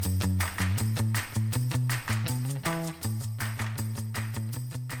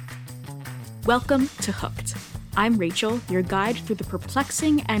Welcome to Hooked. I'm Rachel, your guide through the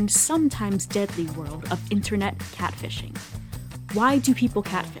perplexing and sometimes deadly world of internet catfishing. Why do people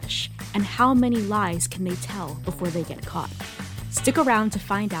catfish, and how many lies can they tell before they get caught? Stick around to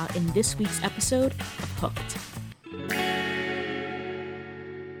find out in this week's episode of Hooked.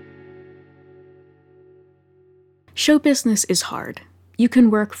 Show business is hard. You can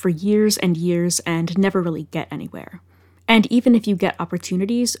work for years and years and never really get anywhere. And even if you get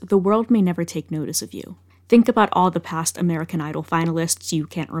opportunities, the world may never take notice of you. Think about all the past American Idol finalists you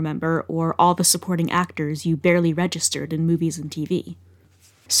can't remember, or all the supporting actors you barely registered in movies and TV.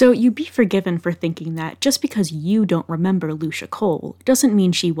 So you'd be forgiven for thinking that just because you don't remember Lucia Cole doesn't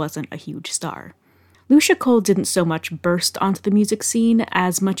mean she wasn't a huge star. Lucia Cole didn't so much burst onto the music scene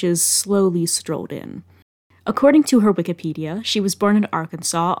as much as slowly strolled in. According to her Wikipedia, she was born in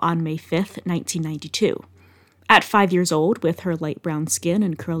Arkansas on May 5th, 1992. At 5 years old, with her light brown skin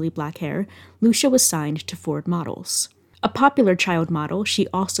and curly black hair, Lucia was signed to Ford Models. A popular child model, she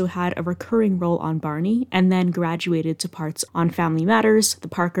also had a recurring role on Barney, and then graduated to parts on Family Matters, The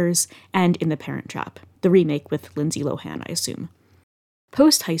Parkers, and in The Parent Trap, the remake with Lindsay Lohan, I assume.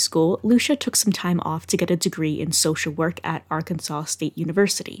 Post-high school, Lucia took some time off to get a degree in social work at Arkansas State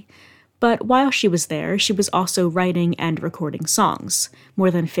University. But while she was there, she was also writing and recording songs, more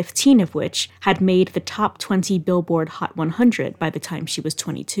than 15 of which had made the top 20 Billboard Hot 100 by the time she was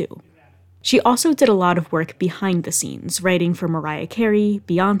 22. She also did a lot of work behind the scenes, writing for Mariah Carey,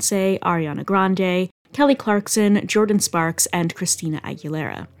 Beyoncé, Ariana Grande, Kelly Clarkson, Jordan Sparks, and Christina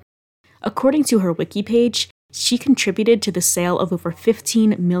Aguilera. According to her wiki page, she contributed to the sale of over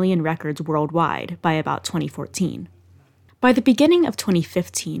 15 million records worldwide by about 2014. By the beginning of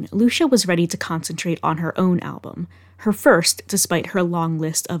 2015, Lucia was ready to concentrate on her own album, her first despite her long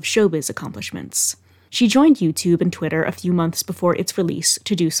list of showbiz accomplishments. She joined YouTube and Twitter a few months before its release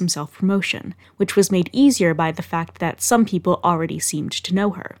to do some self-promotion, which was made easier by the fact that some people already seemed to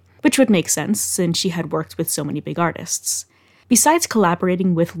know her, which would make sense since she had worked with so many big artists. Besides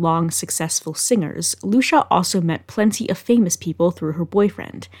collaborating with long, successful singers, Lucia also met plenty of famous people through her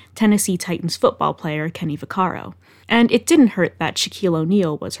boyfriend, Tennessee Titans football player Kenny Vaccaro. And it didn't hurt that Shaquille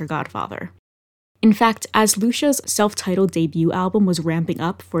O'Neal was her godfather. In fact, as Lucia's self-titled debut album was ramping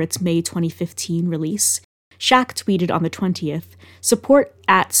up for its May 2015 release, Shaq tweeted on the 20th, "Support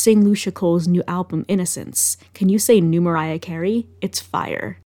at Sing Lucia Cole's new album, Innocence. Can you say new Mariah Carey? It's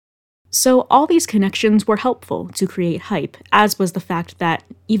fire." So all these connections were helpful to create hype, as was the fact that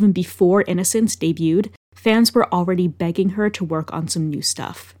even before Innocence debuted, fans were already begging her to work on some new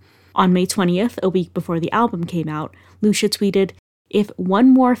stuff. On May 20th, a week before the album came out, Lucia tweeted, "If one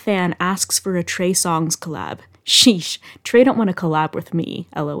more fan asks for a Trey Songz collab, sheesh, Trey don't want to collab with me,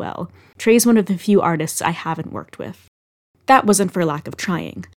 lol. Trey's one of the few artists I haven't worked with." That wasn't for lack of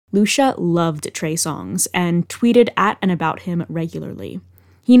trying. Lucia loved Trey Songz and tweeted at and about him regularly.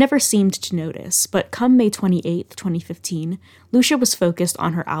 He never seemed to notice, but come May 28th, 2015, Lucia was focused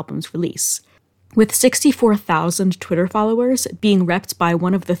on her album's release. With 64,000 Twitter followers, being repped by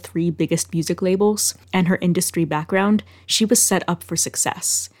one of the 3 biggest music labels, and her industry background, she was set up for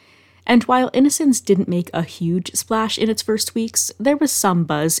success. And while Innocence didn't make a huge splash in its first weeks, there was some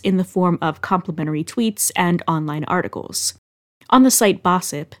buzz in the form of complimentary tweets and online articles. On the site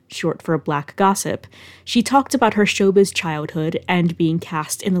Bossip, short for Black Gossip, she talked about her showbiz childhood and being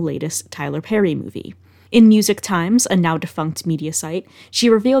cast in the latest Tyler Perry movie. In Music Times, a now-defunct media site, she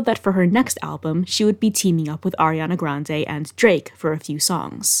revealed that for her next album, she would be teaming up with Ariana Grande and Drake for a few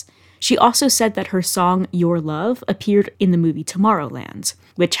songs. She also said that her song Your Love appeared in the movie Tomorrowland,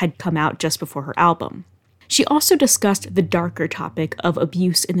 which had come out just before her album. She also discussed the darker topic of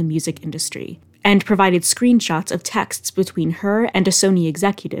abuse in the music industry, and provided screenshots of texts between her and a Sony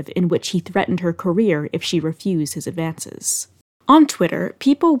executive in which he threatened her career if she refused his advances. On Twitter,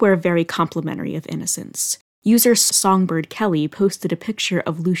 people were very complimentary of Innocence. User Songbird Kelly posted a picture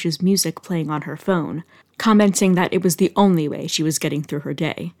of Lucia's music playing on her phone, commenting that it was the only way she was getting through her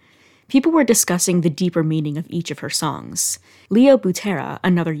day. People were discussing the deeper meaning of each of her songs. Leo Butera,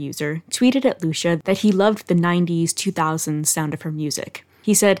 another user, tweeted at Lucia that he loved the 90s, 2000s sound of her music.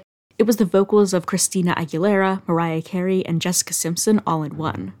 He said, "It was the vocals of Christina Aguilera, Mariah Carey, and Jessica Simpson all in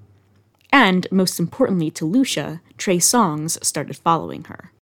one." And, most importantly to Lucia, Trey Songz started following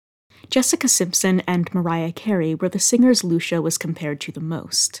her. Jessica Simpson and Mariah Carey were the singers Lucia was compared to the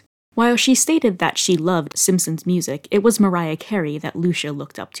most. While she stated that she loved Simpson's music, it was Mariah Carey that Lucia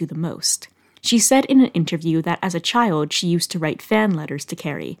looked up to the most. She said in an interview that as a child she used to write fan letters to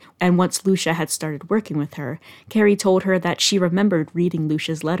Carey, and once Lucia had started working with her, Carey told her that she remembered reading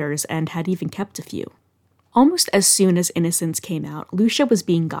Lucia's letters and had even kept a few. Almost as soon as Innocence came out, Lucia was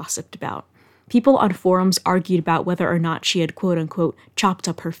being gossiped about. People on forums argued about whether or not she had quote-unquote chopped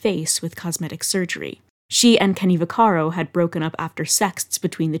up her face with cosmetic surgery. She and Kenny Vaccaro had broken up after sexts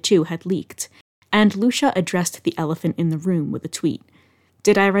between the two had leaked, and Lucia addressed the elephant in the room with a tweet.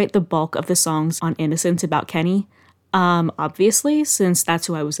 Did I write the bulk of the songs on Innocent about Kenny? Obviously, since that's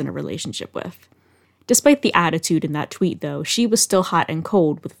who I was in a relationship with. Despite the attitude in that tweet, though, she was still hot and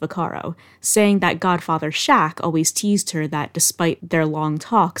cold with Vaccaro, saying that Godfather Shaq always teased her that despite their long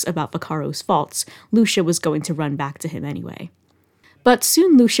talks about Vaccaro's faults, Lucia was going to run back to him anyway. But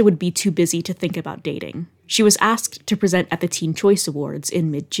soon Lucia would be too busy to think about dating. She was asked to present at the Teen Choice Awards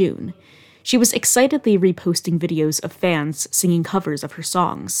in mid-June. She was excitedly reposting videos of fans singing covers of her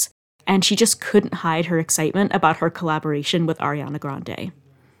songs, and she just couldn't hide her excitement about her collaboration with Ariana Grande.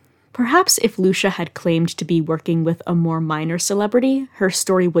 Perhaps if Lucia had claimed to be working with a more minor celebrity, her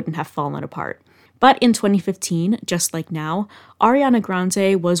story wouldn't have fallen apart. But in 2015, just like now, Ariana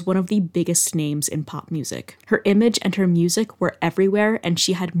Grande was one of the biggest names in pop music. Her image and her music were everywhere, and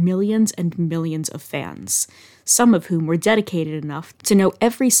she had millions and millions of fans, some of whom were dedicated enough to know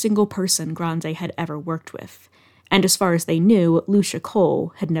every single person Grande had ever worked with. And as far as they knew, Lucia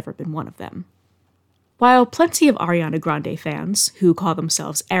Cole had never been one of them. While plenty of Ariana Grande fans, who call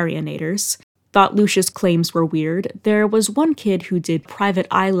themselves Arianators, thought Lucia's claims were weird, there was one kid who did private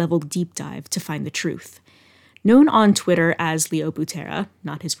eye-level deep dive to find the truth. Known on Twitter as Leo Butera,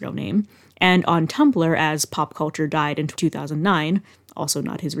 not his real name, and on Tumblr as Pop Culture Died in 2009, also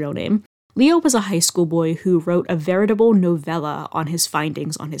not his real name, Leo was a high school boy who wrote a veritable novella on his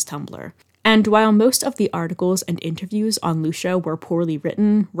findings on his Tumblr. And while most of the articles and interviews on Lucia were poorly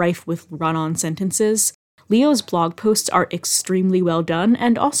written, rife with run-on sentences, Leo's blog posts are extremely well done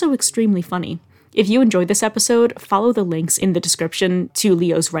and also extremely funny. If you enjoyed this episode, follow the links in the description to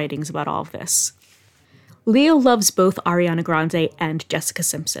Leo's writings about all of this. Leo loves both Ariana Grande and Jessica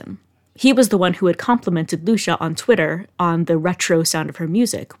Simpson. He was the one who had complimented Lucia on Twitter on the retro sound of her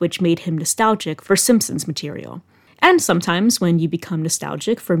music, which made him nostalgic for Simpsons material. And sometimes, when you become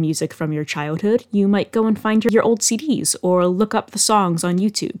nostalgic for music from your childhood, you might go and find your old CDs or look up the songs on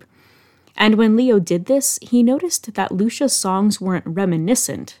YouTube. And when Leo did this, he noticed that Lucia's songs weren't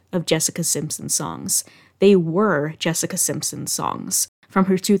reminiscent of Jessica Simpson's songs. They were Jessica Simpson's songs from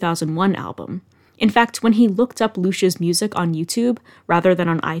her 2001 album. In fact, when he looked up Lucia's music on YouTube rather than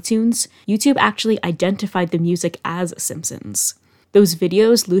on iTunes, YouTube actually identified the music as Simpsons. Those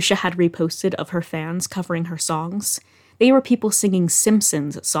videos Lucia had reposted of her fans covering her songs, they were people singing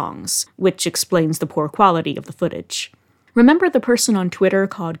Simpsons songs, which explains the poor quality of the footage. Remember the person on Twitter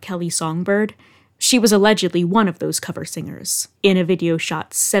called Kelly Songbird? She was allegedly one of those cover singers, in a video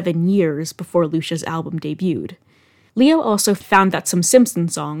shot 7 years before Lucia's album debuted. Leo also found that some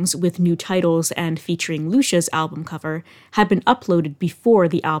Simpsons songs with new titles and featuring Lucia's album cover had been uploaded before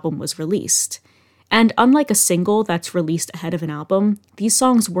the album was released. And unlike a single that's released ahead of an album, these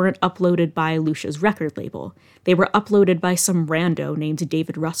songs weren't uploaded by Lucia's record label. They were uploaded by some rando named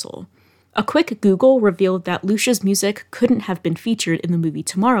David Russell. A quick Google revealed that Lucia's music couldn't have been featured in the movie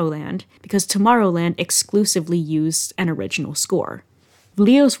Tomorrowland because Tomorrowland exclusively used an original score.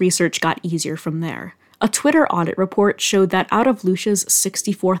 Leo's research got easier from there. A Twitter audit report showed that out of Lucia's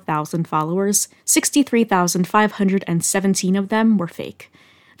 64,000 followers, 63,517 of them were fake.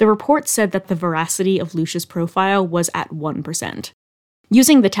 The report said that the veracity of Lucia's profile was at 1%.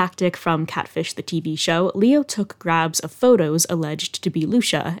 Using the tactic from Catfish the TV show, Leo took grabs of photos alleged to be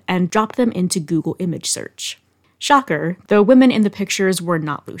Lucia and dropped them into Google image search. Shocker, the women in the pictures were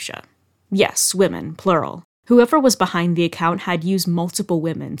not Lucia. Yes, women, plural. Whoever was behind the account had used multiple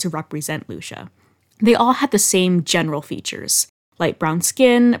women to represent Lucia. They all had the same general features: light brown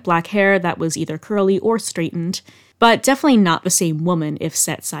skin, black hair that was either curly or straightened, but definitely not the same woman if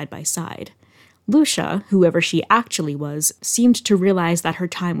set side by side. Lucia, whoever she actually was, seemed to realize that her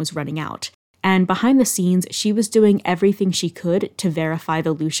time was running out, and behind the scenes, she was doing everything she could to verify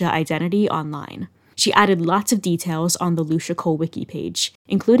the Lucia identity online. She added lots of details on the Lucia Cole wiki page,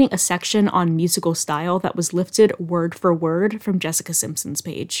 including a section on musical style that was lifted word for word from Jessica Simpson's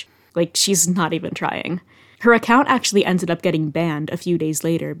page. Like, she's not even trying. Her account actually ended up getting banned a few days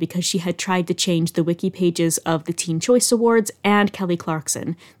later because she had tried to change the wiki pages of the Teen Choice Awards and Kelly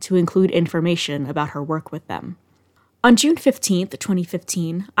Clarkson to include information about her work with them. On June 15,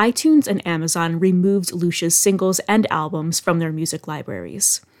 2015, iTunes and Amazon removed Lucia's singles and albums from their music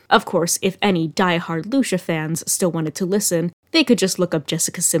libraries. Of course, if any die-hard Lucia fans still wanted to listen, they could just look up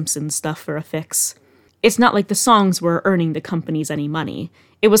Jessica Simpson's stuff for a fix. It's not like the songs were earning the companies any money.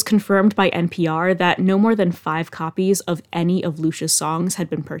 It was confirmed by NPR that no more than 5 copies of any of Lucia's songs had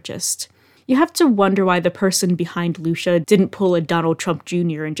been purchased. You have to wonder why the person behind Lucia didn't pull a Donald Trump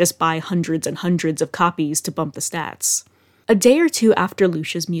Jr. and just buy hundreds and hundreds of copies to bump the stats. A day or two after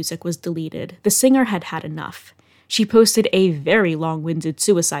Lucia's music was deleted, the singer had had enough. She posted a very long-winded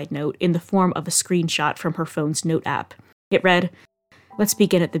suicide note in the form of a screenshot from her phone's note app. It read, "Let's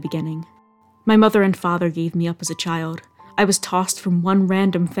begin at the beginning. My mother and father gave me up as a child. I was tossed from one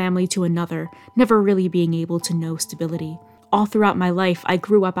random family to another, never really being able to know stability. All throughout my life, I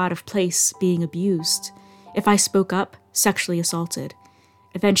grew up out of place, being abused. If I spoke up, sexually assaulted.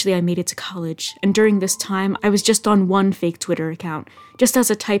 Eventually, I made it to college, and during this time, I was just on one fake Twitter account, just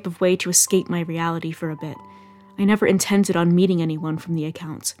as a type of way to escape my reality for a bit. I never intended on meeting anyone from the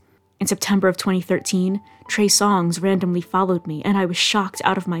account. In September of 2013, Trey Songz randomly followed me, and I was shocked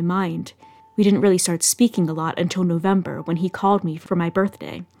out of my mind. We didn't really start speaking a lot until November, when he called me for my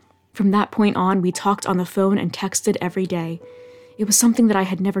birthday. From that point on, we talked on the phone and texted every day. It was something that I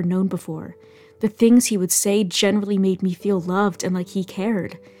had never known before. The things he would say generally made me feel loved and like he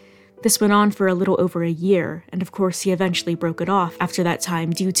cared. This went on for a little over a year, and of course he eventually broke it off after that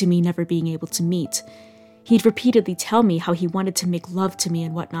time due to me never being able to meet. He'd repeatedly tell me how he wanted to make love to me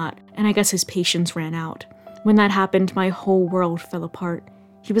and whatnot, and I guess his patience ran out. When that happened, my whole world fell apart.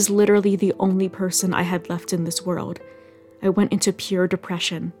 He was literally the only person I had left in this world. I went into pure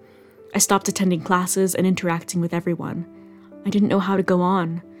depression. I stopped attending classes and interacting with everyone. I didn't know how to go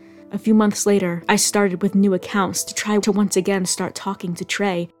on. A few months later, I started with new accounts to try to once again start talking to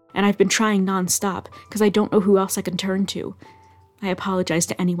Trey, and I've been trying non-stop because I don't know who else I can turn to. I apologize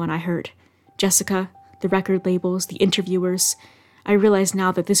to anyone I hurt. Jessica, the record labels, the interviewers. I realize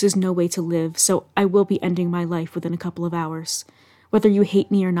now that this is no way to live, so I will be ending my life within a couple of hours. Whether you hate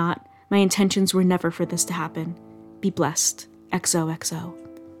me or not, my intentions were never for this to happen. Be blessed. XOXO.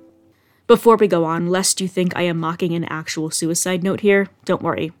 Before we go on, lest you think I am mocking an actual suicide note here, don't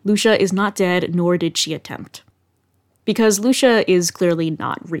worry. Lucia is not dead, nor did she attempt. Because Lucia is clearly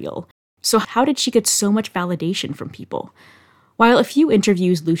not real. So how did she get so much validation from people? While a few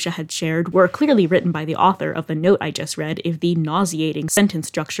interviews Lucia had shared were clearly written by the author of the note I just read, if the nauseating sentence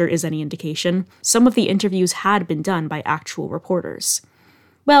structure is any indication, some of the interviews had been done by actual reporters.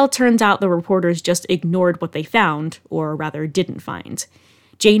 Well, turns out the reporters just ignored what they found, or rather didn't find.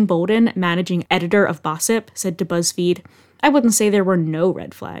 Jane Bolden, managing editor of Gossip, said to BuzzFeed, "I wouldn't say there were no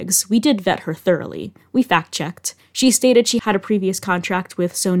red flags. We did vet her thoroughly. We fact-checked. She stated she had a previous contract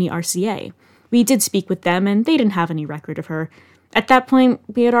with Sony RCA. We did speak with them, and they didn't have any record of her. At that point,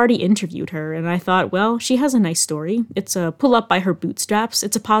 we had already interviewed her, and I thought, well, she has a nice story. It's a pull up by her bootstraps.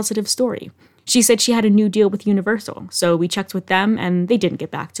 It's a positive story. She said she had a new deal with Universal, so we checked with them, and they didn't get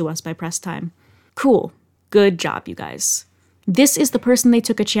back to us by press time. Cool. Good job, you guys." This is the person they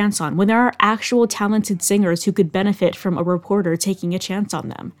took a chance on, when there are actual talented singers who could benefit from a reporter taking a chance on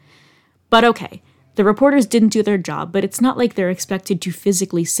them. But okay, the reporters didn't do their job, but it's not like they're expected to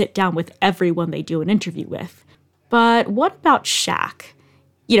physically sit down with everyone they do an interview with. But what about Shaq?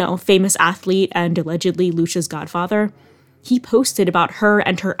 You know, famous athlete and allegedly Lucia's godfather? He posted about her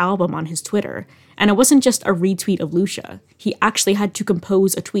and her album on his Twitter, and it wasn't just a retweet of Lucia. He actually had to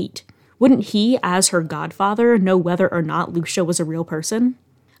compose a tweet. Wouldn't he, as her godfather, know whether or not Lucia was a real person?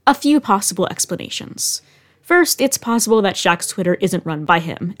 A few possible explanations. First, it's possible that Shaq's Twitter isn't run by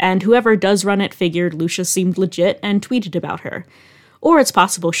him, and whoever does run it figured Lucia seemed legit and tweeted about her. Or it's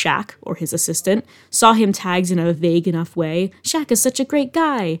possible Shaq, or his assistant, saw him tagged in a vague enough way, "Shaq is such a great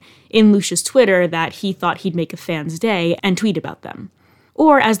guy," in Lucia's Twitter that he thought he'd make a fan's day and tweet about them.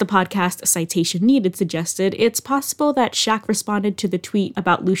 Or, as the podcast Citation Needed suggested, it's possible that Shaq responded to the tweet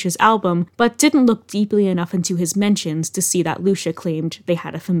about Lucia's album, but didn't look deeply enough into his mentions to see that Lucia claimed they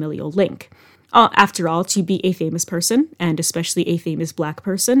had a familial link. After all, to be a famous person, and especially a famous black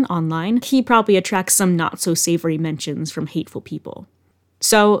person online, he probably attracts some not-so-savory mentions from hateful people.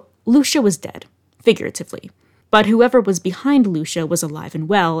 So, Lucia was dead, figuratively. But whoever was behind Lucia was alive and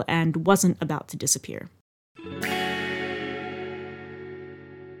well, and wasn't about to disappear.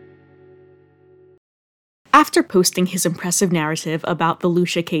 After posting his impressive narrative about the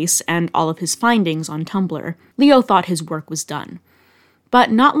Lucia case and all of his findings on Tumblr, Leo thought his work was done.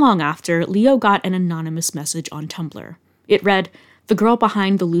 But not long after, Leo got an anonymous message on Tumblr. It read, "The girl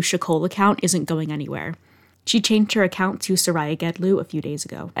behind the Lucia Cole account isn't going anywhere. She changed her account to Soraya Gedlu a few days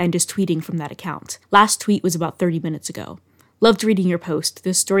ago, and is tweeting from that account. Last tweet was about 30 minutes ago. Loved reading your post.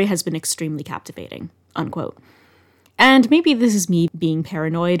 This story has been extremely captivating." Unquote. And maybe this is me being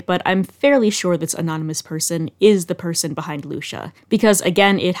paranoid, but I'm fairly sure this anonymous person is the person behind Lucia, because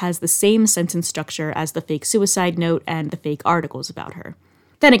again, it has the same sentence structure as the fake suicide note and the fake articles about her.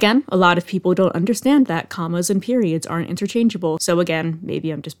 Then again, a lot of people don't understand that commas and periods aren't interchangeable, so again,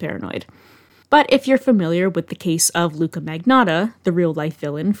 maybe I'm just paranoid. But if you're familiar with the case of Luca Magnotta, the real-life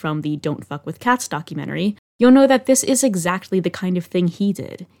villain from the Don't Fuck with Cats documentary, you'll know that this is exactly the kind of thing he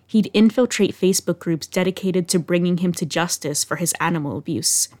did. He'd infiltrate Facebook groups dedicated to bringing him to justice for his animal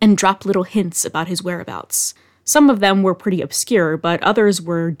abuse, and drop little hints about his whereabouts. Some of them were pretty obscure, but others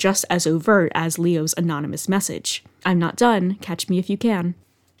were just as overt as Leo's anonymous message. I'm not done, catch me if you can.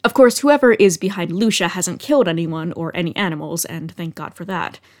 Of course, whoever is behind Lucia hasn't killed anyone or any animals, and thank God for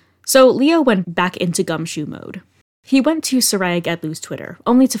that. So Leo went back into gumshoe mode. He went to Soraya Gedlu's Twitter,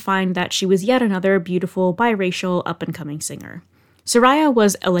 only to find that she was yet another beautiful, biracial, up-and-coming singer. Soraya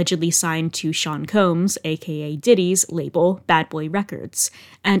was allegedly signed to Sean Combs, aka Diddy's, label Bad Boy Records,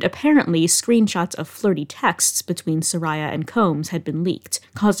 and apparently screenshots of flirty texts between Soraya and Combs had been leaked,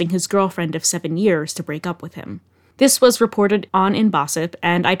 causing his girlfriend of 7 years to break up with him. This was reported on in Gossip,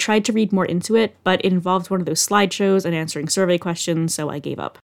 and I tried to read more into it, but it involved one of those slideshows and answering survey questions, so I gave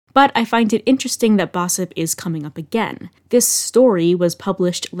up. But I find it interesting that Gossip is coming up again. This story was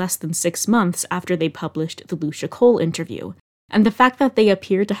published less than 6 months after they published the Lucia Cole interview, and the fact that they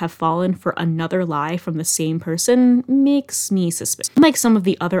appear to have fallen for another lie from the same person makes me suspicious. Unlike some of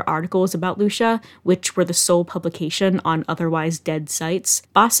the other articles about Lucia, which were the sole publication on otherwise dead sites,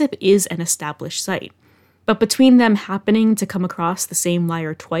 Gossip is an established site. But between them happening to come across the same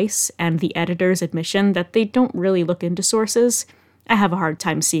liar twice and the editor's admission that they don't really look into sources, I have a hard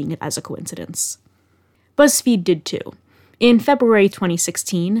time seeing it as a coincidence. BuzzFeed did too. In February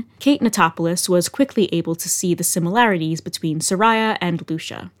 2016, Kate Natopoulos was quickly able to see the similarities between Soraya and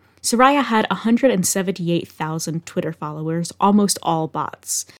Lucia. Soraya had 178,000 Twitter followers, almost all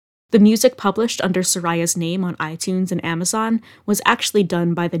bots. The music published under Soraya's name on iTunes and Amazon was actually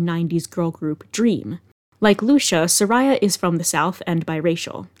done by the 90s girl group Dream. Like Lucia, Soraya is from the South and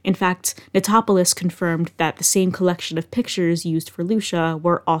biracial. In fact, Natopoulos confirmed that the same collection of pictures used for Lucia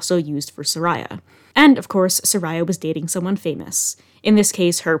were also used for Soraya. And, of course, Soraya was dating someone famous, in this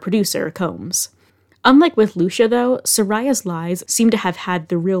case her producer, Combs. Unlike with Lucia, though, Soraya's lies seem to have had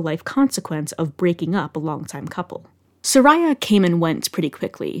the real-life consequence of breaking up a longtime couple. Soraya came and went pretty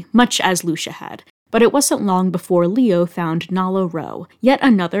quickly, much as Lucia had, but it wasn't long before Leo found Nala Rowe, yet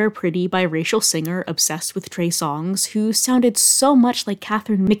another pretty biracial singer obsessed with Trey Songz who sounded so much like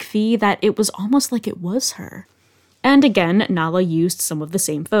Katharine McPhee that it was almost like it was her. And again, Nala used some of the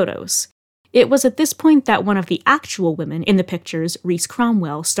same photos. It was at this point that one of the actual women in the pictures, Reese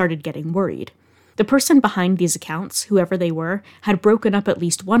Cromwell, started getting worried. The person behind these accounts, whoever they were, had broken up at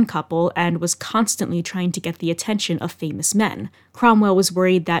least one couple and was constantly trying to get the attention of famous men. Cromwell was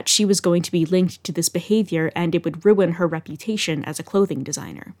worried that she was going to be linked to this behavior and it would ruin her reputation as a clothing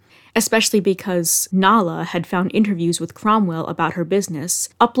designer. Especially because Nala had found interviews with Cromwell about her business,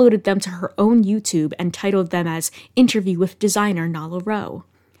 uploaded them to her own YouTube, and titled them as Interview with Designer Nala Rowe.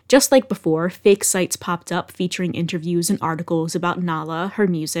 Just like before, fake sites popped up featuring interviews and articles about Nala, her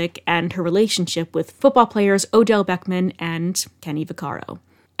music, and her relationship with football players Odell Beckham and Kenny Vaccaro.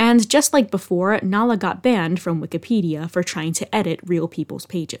 And just like before, Nala got banned from Wikipedia for trying to edit real people's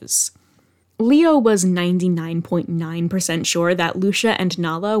pages. Leo was 99.9% sure that Lucia and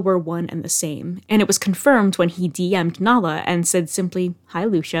Nala were one and the same, and it was confirmed when he DM'd Nala and said simply, "Hi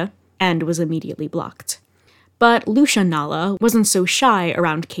Lucia," and was immediately blocked. But Lucia Nala wasn't so shy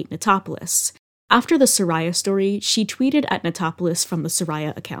around Kate Natopoulos. After the Soraya story, she tweeted at Natopoulos from the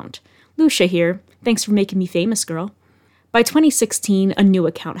Soraya account. "Lucia here. Thanks for making me famous, girl." By 2016, a new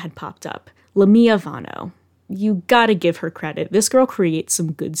account had popped up. Lamia Vano. You gotta give her credit. This girl creates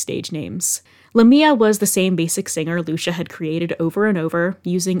some good stage names. Lamia was the same basic singer Lucia had created over and over,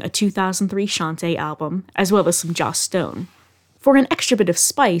 using a 2003 Shantae album, as well as some Joss Stone. For an extra bit of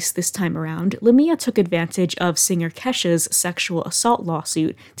spice this time around, Lamia took advantage of singer Kesha's sexual assault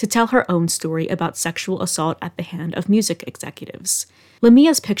lawsuit to tell her own story about sexual assault at the hand of music executives.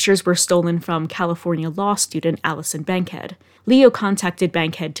 Lamia's pictures were stolen from California law student Allison Bankhead. Leo contacted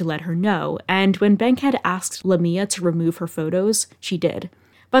Bankhead to let her know, and when Bankhead asked Lamia to remove her photos, she did.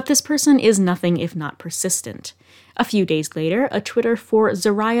 But this person is nothing if not persistent. A few days later, a Twitter for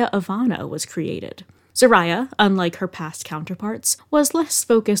Zoraya Ivana was created. Zoraya, unlike her past counterparts, was less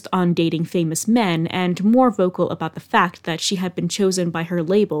focused on dating famous men and more vocal about the fact that she had been chosen by her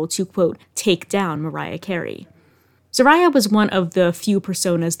label to, quote, take down Mariah Carey. Zoraya was one of the few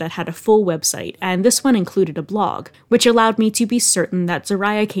personas that had a full website, and this one included a blog, which allowed me to be certain that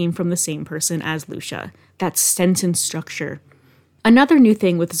Zoraya came from the same person as Lucia. That sentence structure. Another new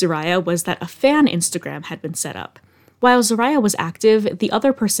thing with Zoraya was that a fan Instagram had been set up. While Zaraya was active, the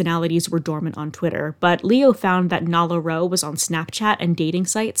other personalities were dormant on Twitter, but Leo found that Nala Rowe was on Snapchat and dating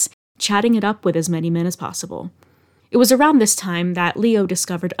sites, chatting it up with as many men as possible. It was around this time that Leo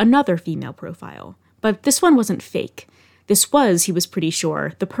discovered another female profile, but this one wasn't fake. This was, he was pretty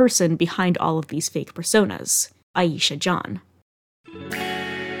sure, the person behind all of these fake personas, Aisha John.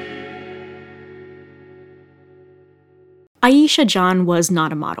 Aisha John was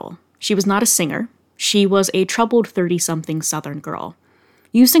not a model. She was not a singer. She was a troubled 30-something Southern girl.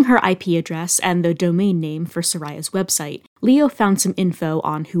 Using her IP address and the domain name for Saraya's website, Leo found some info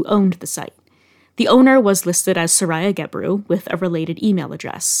on who owned the site. The owner was listed as Saraya Gebru with a related email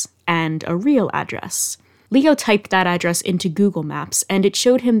address, and a real address. Leo typed that address into Google Maps, and it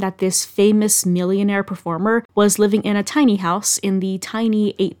showed him that this famous millionaire performer was living in a tiny house in the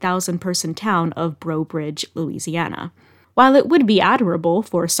tiny 8,000-person town of Breaux Bridge, Louisiana. While it would be admirable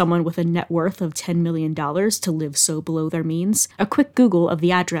for someone with a net worth of $10 million to live so below their means, a quick Google of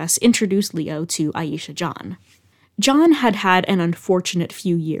the address introduced Leo to Aisha John. John had had an unfortunate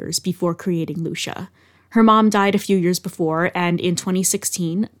few years before creating Lucia. Her mom died a few years before, and in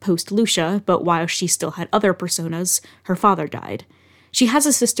 2016, post-Lucia, but while she still had other personas, her father died. She has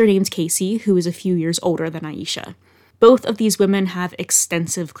a sister named Casey, who is a few years older than Aisha. Both of these women have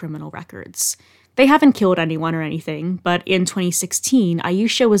extensive criminal records. They haven't killed anyone or anything, but in 2016,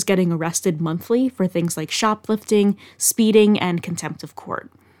 Aisha was getting arrested monthly for things like shoplifting, speeding, and contempt of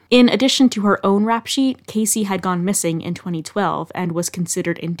court. In addition to her own rap sheet, Casey had gone missing in 2012 and was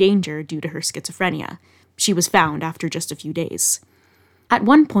considered in danger due to her schizophrenia. She was found after just a few days. At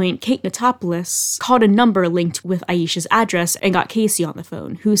one point, Kate Natopoulos called a number linked with Aisha's address and got Casey on the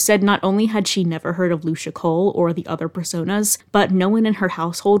phone, who said not only had she never heard of Lucia Cole or the other personas, but no one in her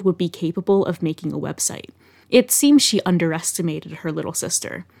household would be capable of making a website. It seems she underestimated her little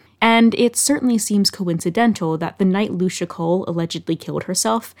sister. And it certainly seems coincidental that the night Lucia Cole allegedly killed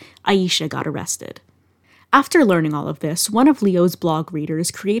herself, Aisha got arrested. After learning all of this, one of Leo's blog readers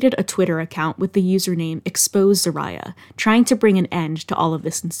created a Twitter account with the username Expose Zaraya, trying to bring an end to all of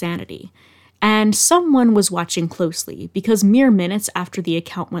this insanity. And someone was watching closely, because mere minutes after the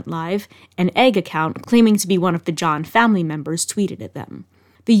account went live, an egg account claiming to be one of the John family members tweeted at them.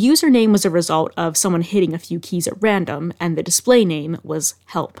 The username was a result of someone hitting a few keys at random, and the display name was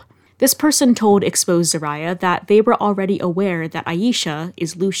Help. This person told Expose Zaraya that they were already aware that Aisha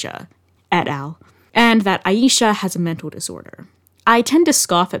is Lucia, et al., and that Aisha has a mental disorder. I tend to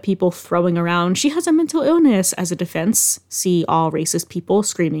scoff at people throwing around "she has a mental illness" as a defense, see all racist people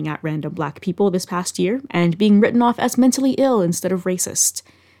screaming at random black people this past year, and being written off as mentally ill instead of racist.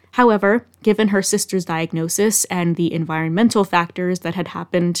 However, given her sister's diagnosis and the environmental factors that had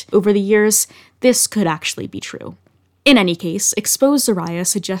happened over the years, this could actually be true. In any case, Expose Zaraya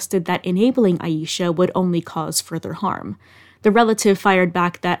suggested that enabling Aisha would only cause further harm. The relative fired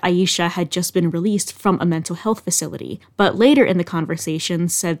back that Aisha had just been released from a mental health facility, but later in the conversation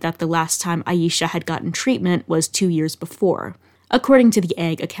said that the last time Aisha had gotten treatment was 2 years before. According to the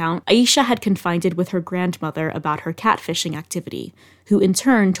Egg account, Aisha had confided with her grandmother about her catfishing activity, who in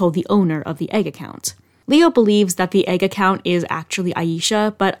turn told the owner of the Egg account. Leo believes that the Egg account is actually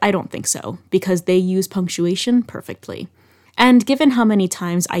Aisha, but I don't think so, because they use punctuation perfectly. And given how many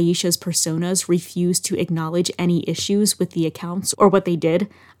times Aisha's personas refuse to acknowledge any issues with the accounts or what they did,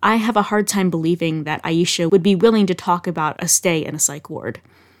 I have a hard time believing that Aisha would be willing to talk about a stay in a psych ward.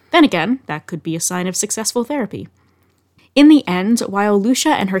 Then again, that could be a sign of successful therapy. In the end, while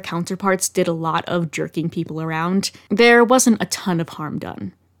Lucia and her counterparts did a lot of jerking people around, there wasn't a ton of harm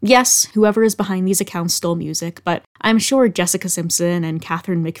done. Yes, whoever is behind these accounts stole music, but I'm sure Jessica Simpson and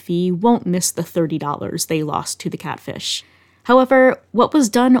Catherine McPhee won't miss the $30 they lost to the catfish. However, what was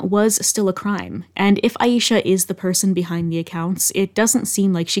done was still a crime, and if Aisha is the person behind the accounts, it doesn't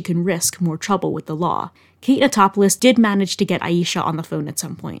seem like she can risk more trouble with the law. Kate Natopoulos did manage to get Aisha on the phone at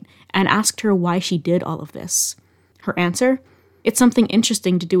some point, and asked her why she did all of this. Her answer? It's something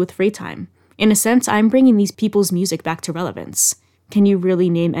interesting to do with free time. In a sense, I'm bringing these people's music back to relevance. Can you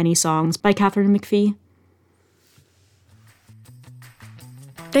really name any songs by Catherine McPhee?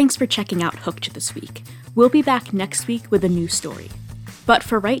 Thanks for checking out Hooked this week. We'll be back next week with a new story. But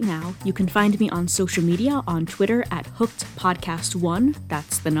for right now, you can find me on social media on Twitter at HookedPodcast1,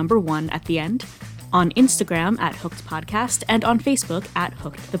 that's the number 1 at the end, on Instagram at HookedPodcast, and on Facebook at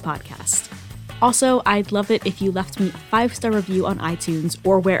Hooked the Podcast. Also, I'd love it if you left me a 5-star review on iTunes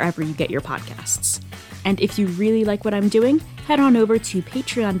or wherever you get your podcasts. And if you really like what I'm doing, head on over to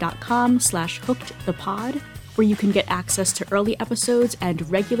patreon.com/hookedthepod, where you can get access to early episodes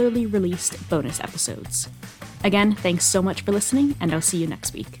and regularly released bonus episodes. Again, thanks so much for listening, and I'll see you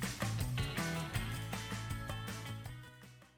next week.